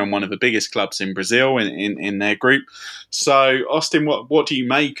Argentina and one of the biggest clubs in Brazil in their group. So, Austin, what do you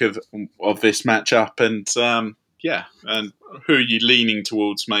make of this matchup? And and who are you leaning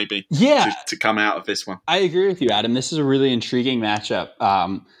towards maybe to come out of this one? I agree with you, Adam. This is a really intriguing matchup.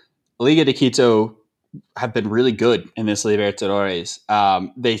 Liga de Quito have been really good in this Libertadores.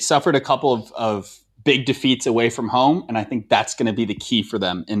 They suffered a couple of big defeats away from home, and I think that's going to be the key for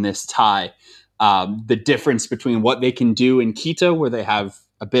them in this tie. The difference between what they can do in Quito, where they have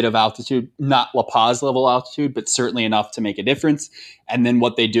a bit of altitude, not La Paz level altitude, but certainly enough to make a difference. And then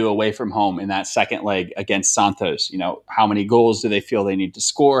what they do away from home in that second leg against Santos. How many goals do they feel they need to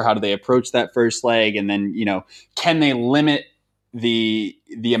score? How do they approach that first leg? And then, can they limit the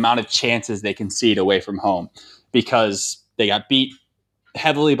amount of chances they concede away from home? Because they got beat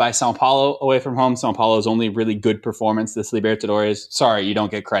heavily by Sao Paulo away from home. Sao Paulo's only really good performance this Libertadores. Sorry, you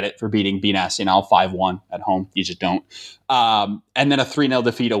don't get credit for beating Binacional 5-1 at home. You just don't. And then a 3-0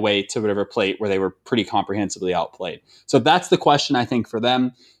 defeat away to River Plate, where they were pretty comprehensively outplayed. So that's the question, I think, for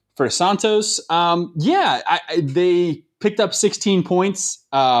them. For Santos, they picked up 16 points.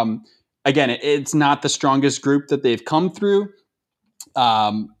 Again, it's not the strongest group that they've come through.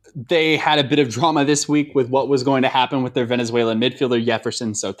 They had a bit of drama this week with what was going to happen with their Venezuelan midfielder,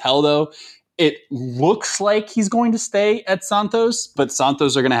 Jefferson Soteldo. It looks like he's going to stay at Santos, but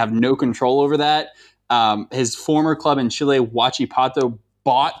Santos are going to have no control over that. His former club in Chile, Huachipato,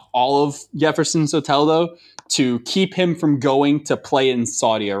 bought all of Jefferson Soteldo to keep him from going to play in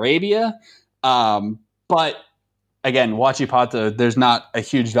Saudi Arabia. But again, Huachipato, there's not a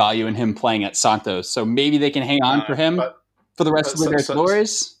huge value in him playing at Santos. So maybe they can hang on for him for the rest of the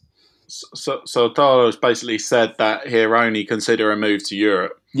Libertadores. So Tolo's basically said that he'll only consider a move to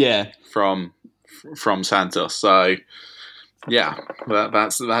Europe. Yeah, from Santos. So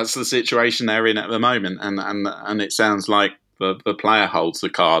that's the situation they're in at the moment, and it sounds like the player holds the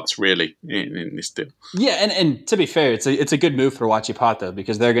cards really in this deal. Yeah, and to be fair, it's a good move for Huachipato,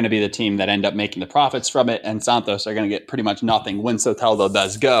 because they're going to be the team that end up making the profits from it, and Santos are going to get pretty much nothing when Soteldo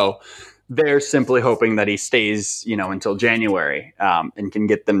does go. They're simply hoping that he stays, until January, and can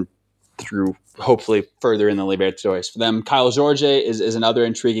get them through, hopefully, further in the Libertadores. For them, Kyle Jorge is another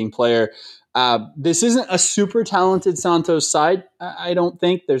intriguing player. This isn't a super talented Santos side, I don't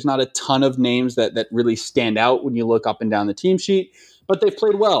think. There's not a ton of names that really stand out when you look up and down the team sheet, but they've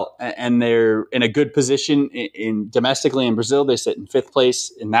played well, and they're in a good position domestically in Brazil. They sit in 5th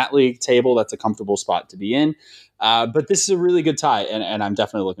place in that league table. That's a comfortable spot to be in. But this is a really good tie, and I'm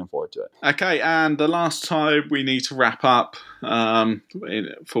definitely looking forward to it. Okay, and the last tie we need to wrap up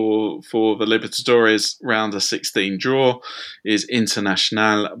for the Libertadores round of 16 draw is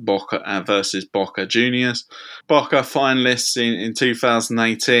Internacional Boca versus Boca Juniors. Boca finalists in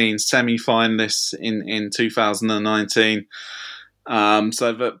 2018, semi-finalists in 2019.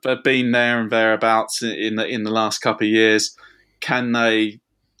 So they've been there and thereabouts in the last couple of years. Can they,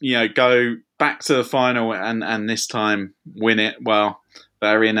 go back to the final and this time win it? Well,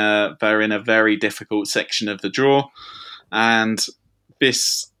 they're in a very difficult section of the draw, and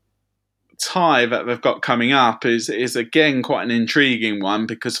this tie that they've got coming up is again quite an intriguing one,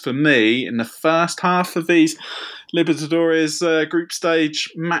 because for me, in the first half of these Libertadores group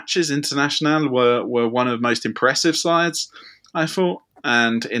stage matches, Internacional were one of the most impressive sides, I thought,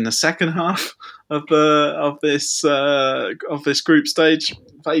 and in the second half of this group stage,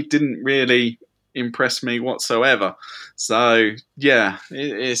 they didn't really impress me whatsoever. So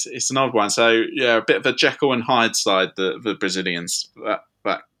it's an odd one. So a bit of a Jekyll and Hyde side, the Brazilians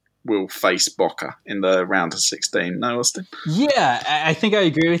that will face Boca in the round of 16. No, Austin? Yeah, I think I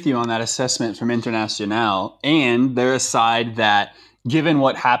agree with you on that assessment from Internacional, and they're a side that, given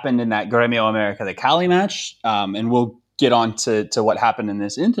what happened in that Gremio America de Cali match, and we'll get on to what happened in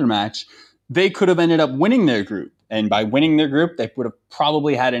this Inter match, they could have ended up winning their group. And by winning their group, they would have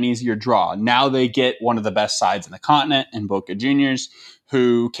probably had an easier draw. Now they get one of the best sides in the continent in Boca Juniors,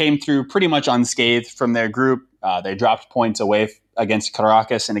 who came through pretty much unscathed from their group. They dropped points away against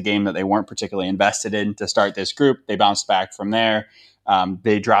Caracas in a game that they weren't particularly invested in to start this group. They bounced back from there.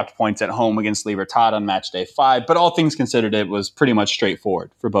 They dropped points at home against Libertad on match day 5. But all things considered, it was pretty much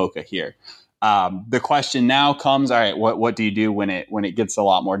straightforward for Boca here. The question now comes, all right, what do you do when it gets a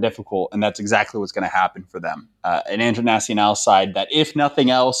lot more difficult? And that's exactly what's going to happen for them. An Internacional side that, if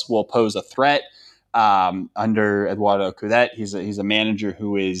nothing else, will pose a threat under Eduardo Coudet. He's a manager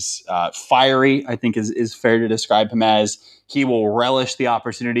who is fiery, I think is fair to describe him as. He will relish the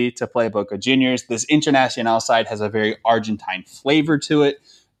opportunity to play Boca Juniors. This Internacional side has a very Argentine flavor to it.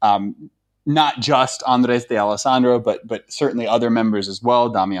 Not just Andres de Alessandro, but certainly other members as well.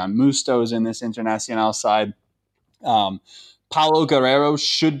 Damian Musto's in this Internacional side. Paulo Guerrero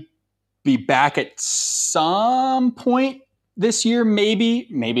should be back at some point this year, maybe.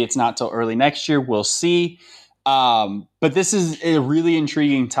 Maybe it's not till early next year. We'll see. But this is a really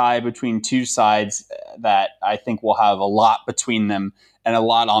intriguing tie between two sides that I think will have a lot between them and a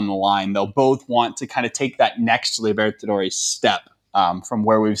lot on the line. They'll both want to kind of take that next Libertadores step from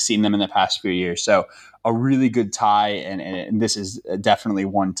where we've seen them in the past few years. So a really good tie, and this is definitely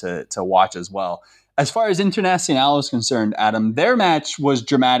one to watch as well. As far as Internacional is concerned, Adam, their match was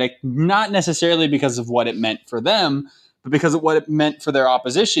dramatic, not necessarily because of what it meant for them, but because of what it meant for their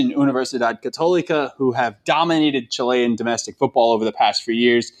opposition, Universidad Católica, who have dominated Chilean domestic football over the past few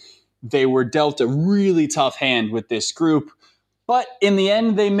years. They were dealt a really tough hand with this group. But in the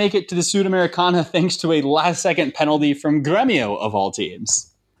end, they make it to the Sudamericana thanks to a last-second penalty from Gremio, of all teams.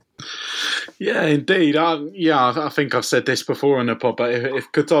 Yeah, indeed. I think I've said this before on the pod, but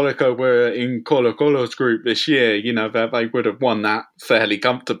if Católica were in Colo-Colo's group this year, they would have won that fairly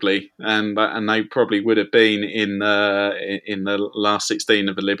comfortably, and they probably would have been in the last 16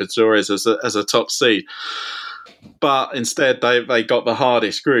 of the Libertadores as a top seed. But instead, they got the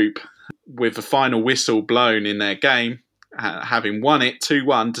hardest group with the final whistle blown in their game, having won it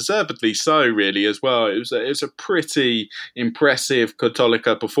 2-1, deservedly so, really, as well. It was a pretty impressive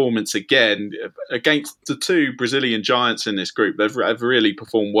Católica performance again against the two Brazilian giants in this group. They've really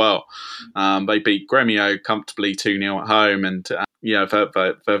performed well. They beat Gremio comfortably 2-0 at home, and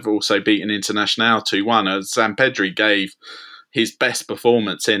they've also beaten Internacional 2-1. Sampedri gave his best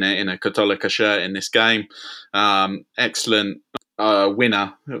performance in a Católica shirt in this game. Excellent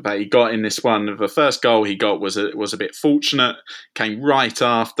winner that he got in this one. The first goal he got was a bit fortunate. Came right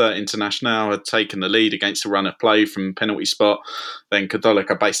after Internacional had taken the lead against a run of play from penalty spot. Then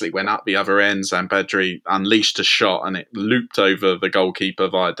Católica basically went up the other end. Sampedri unleashed a shot and it looped over the goalkeeper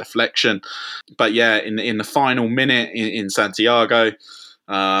via deflection. But yeah, in the final minute in Santiago,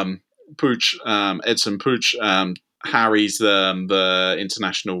 Edson Puig harries the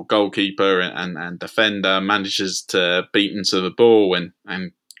international goalkeeper and defender, manages to beat into the ball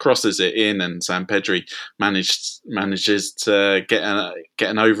and crosses it in, and Sampedri manages to get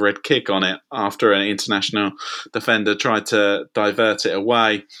an overhead kick on it after an international defender tried to divert it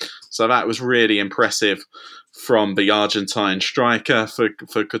away. So that was really impressive from the Argentine striker for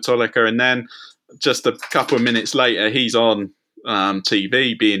Católica. And then just a couple of minutes later, he's on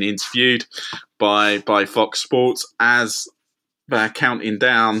TV being interviewed by Fox Sports as they're counting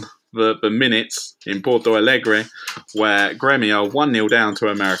down the minutes in Porto Alegre, where Gremio 1-0 down to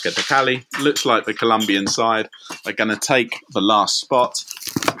América de Cali. Looks like the Colombian side are going to take the last spot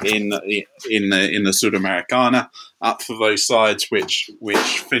in the Sudamericana, up for those sides which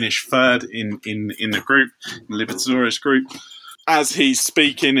finish third in the group, in the Libertadores group. As he's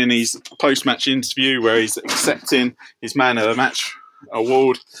speaking in his post-match interview where he's accepting his Man of the Match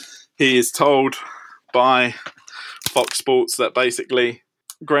award, he is told by Fox Sports that basically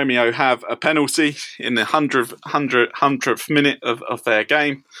Gremio have a penalty in the 100th minute of their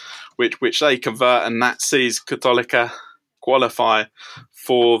game, which they convert, and that sees Católica qualify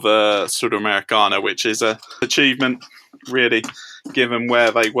for the Sudamericana, which is an achievement, really, given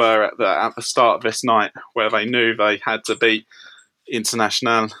where they were at the start of this night, where they knew they had to beat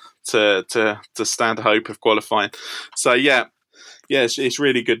Internacional to stand a hope of qualifying. So it's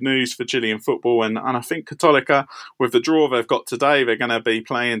really good news for Chilean football, and I think Católica, with the draw they've got today, they're going to be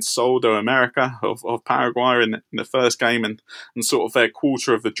playing Soldo America of Paraguay in the first game, and sort of their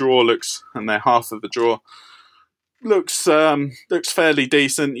quarter of the draw and their half of the draw looks fairly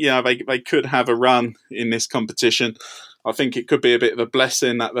decent. They could have a run in this competition. I think it could be a bit of a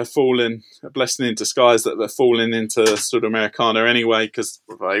blessing in disguise that they're falling into Sudamericana anyway, because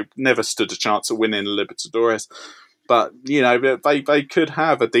they never stood a chance of winning the Libertadores. But, they could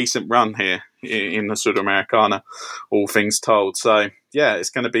have a decent run here in the Sudamericana, all things told. So, it's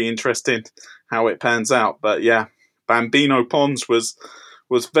going to be interesting how it pans out. But, Bambino Pons was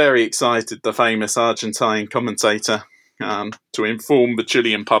very excited, the famous Argentine commentator, to inform the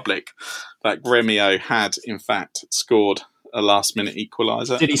Chilean public that Gremio had, in fact, scored a last-minute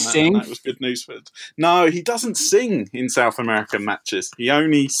equaliser. Did he sing? That was good news for it. No, he doesn't sing in South American matches. He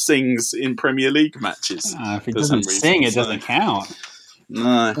only sings in Premier League matches. If he doesn't sing, it doesn't count.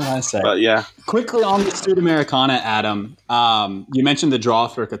 No, but yeah. Quickly on the Sudamericana, Adam, you mentioned the draw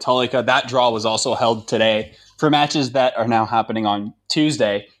for Católica. That draw was also held today for matches that are now happening on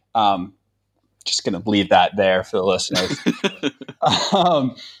Tuesday. Just going to leave that there for the listeners.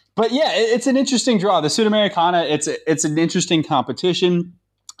 But yeah, it's an interesting draw. The Sudamericana, it's an interesting competition.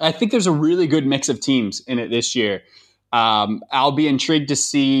 I think there's a really good mix of teams in it this year. I'll be intrigued to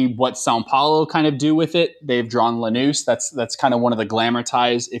see what Sao Paulo kind of do with it. They've drawn Lanús. That's kind of one of the glamour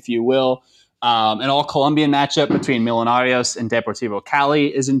ties, if you will. An all-Colombian matchup between Millonarios and Deportivo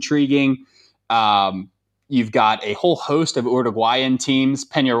Cali is intriguing. You've got a whole host of Uruguayan teams.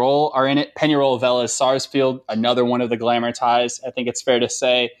 Peñarol are in it. Peñarol, Vélez, Sarsfield, another one of the glamour ties, I think it's fair to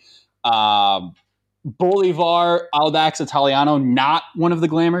say. Bolivar, Audax Italiano, not one of the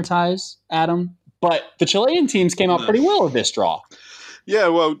glamour ties, Adam. But the Chilean teams came out pretty well with this draw. Yeah,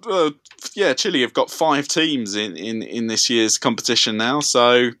 well, Chile have got 5 teams in this year's competition now.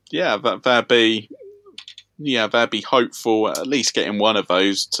 So, yeah, they'd be hopeful at least getting one of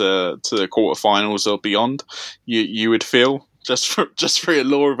those to the quarterfinals or beyond. You would feel just for a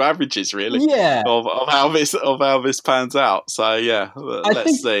law of averages, really. Yeah. Of how this pans out. So yeah,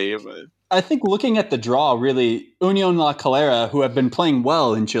 let's see. I think looking at the draw, really, Unión La Calera, who have been playing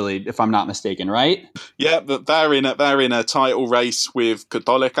well in Chile, if I'm not mistaken, right? Yeah, but they're in a title race with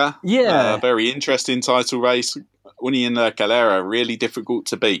Católica. Yeah, very interesting title race. Unión La Calera, really difficult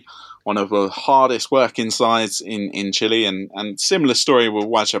to beat. One of the hardest working sides in Chile, and similar story with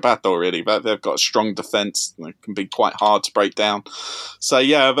Huachipato, really. They've got a strong defence. It can be quite hard to break down. So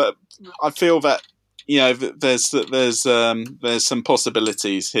yeah, but I feel that there's some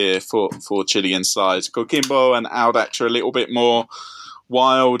possibilities here for Chilean sides. Coquimbo and Audax are a little bit more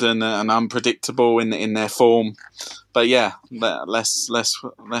wild and unpredictable in their form. But yeah, let's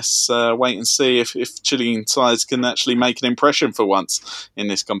wait and see if Chilean sides can actually make an impression for once in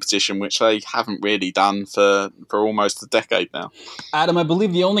this competition, which they haven't really done for almost a decade now. Adam, I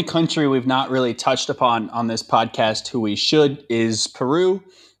believe the only country we've not really touched upon on this podcast who we should is Peru.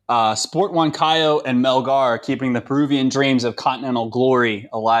 Sport Huancayo and Melgar are keeping the Peruvian dreams of continental glory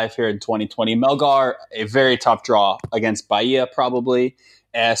alive here in 2020. Melgar, a very tough draw against Bahia, probably.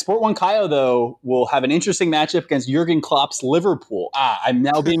 Sport Huancayo, though, will have an interesting matchup against Jurgen Klopp's Liverpool. I'm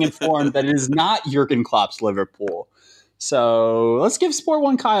now being informed that it is not Jurgen Klopp's Liverpool. So let's give Sport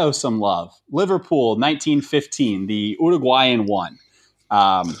Huancayo some love. Liverpool, 1915, the Uruguayan one.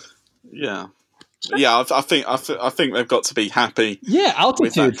 Yeah, I think they've got to be happy. Yeah,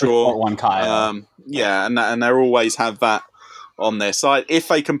 altitude for Sport Huancayo. And they always have that on their side if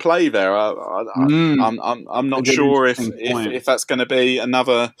they can play there. I'm not sure if that's going to be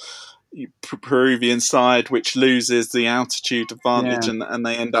another Peruvian side which loses the altitude advantage and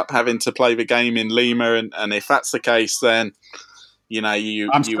they end up having to play the game in Lima. And if that's the case, then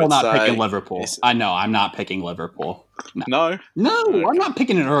I'm still not picking Liverpool. I know I'm not picking Liverpool. No, okay. I'm not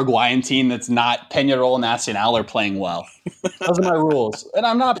picking an Uruguayan team that's not Peñarol Nacional or playing well. Those are my rules. And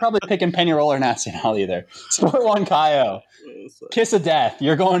I'm not probably picking Peñarol or Nacional either. Sport Huancayo, kiss of death.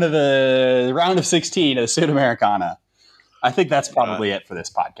 You're going to the round of 16 of the Sudamericana. I think that's probably it for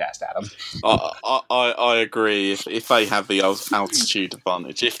this podcast, Adam. I agree. If they have the altitude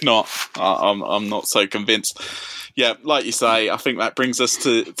advantage, if not, I'm not so convinced. Yeah, like you say, I think that brings us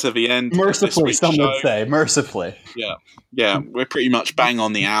to the end. Mercifully, some would say. Mercifully. Yeah, we're pretty much bang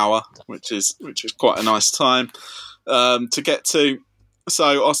on the hour, which is quite a nice time to get to.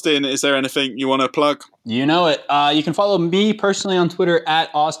 So, Austin, is there anything you want to plug? You know it. You can follow me personally on Twitter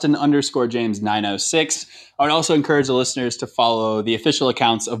at Austin_James906. I would also encourage the listeners to follow the official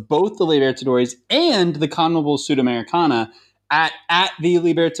accounts of both the Libertadores and the CONMEBOL Sudamericana at the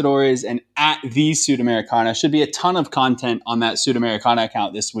Libertadores and at the Sudamericana. Should be a ton of content on that Sudamericana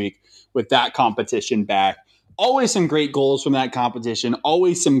account this week with that competition back. Always some great goals from that competition.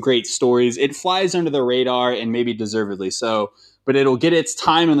 Always some great stories. It flies under the radar and maybe deservedly so. But it'll get its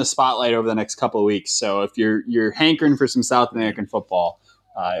time in the spotlight over the next couple of weeks. So if you're hankering for some South American football,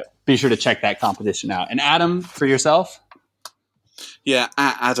 be sure to check that competition out. And Adam, for yourself? Yeah,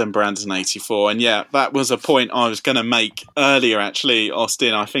 at Adam Brandon 84. And yeah, that was a point I was going to make earlier, actually,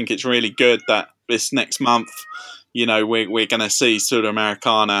 Austin. I think it's really good that this next month we're going to see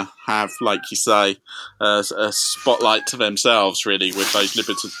Sudamericana have, like you say, a spotlight to themselves, really, with those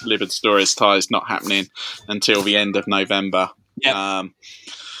Libertadores ties not happening until the end of November. Yep.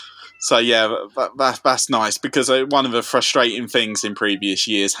 So yeah, that's nice, because one of the frustrating things in previous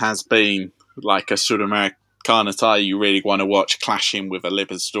years has been like a Sudamericana tie you really want to watch clashing with a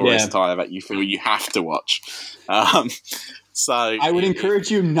Libertadores tie that you feel you have to watch. So I would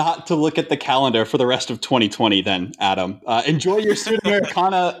encourage you not to look at the calendar for the rest of 2020 then, Adam. Enjoy your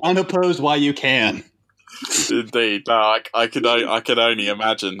Sudamericana unopposed while you can. Indeed. No, I could only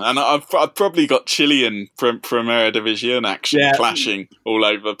imagine. And I've probably got Chilean Primera División action clashing all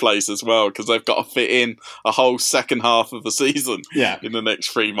over the place as well, because they've got to fit in a whole second half of the season in the next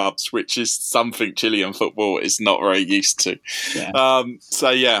 3 months, which is something Chilean football is not very used to. Yeah.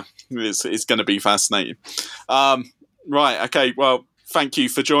 It's going to be fascinating. Right, okay, well, thank you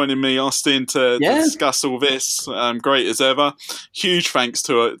for joining me, Austin, to discuss all this. Great as ever. Huge thanks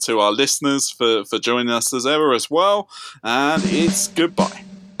to our listeners for joining us as ever as well. And it's goodbye.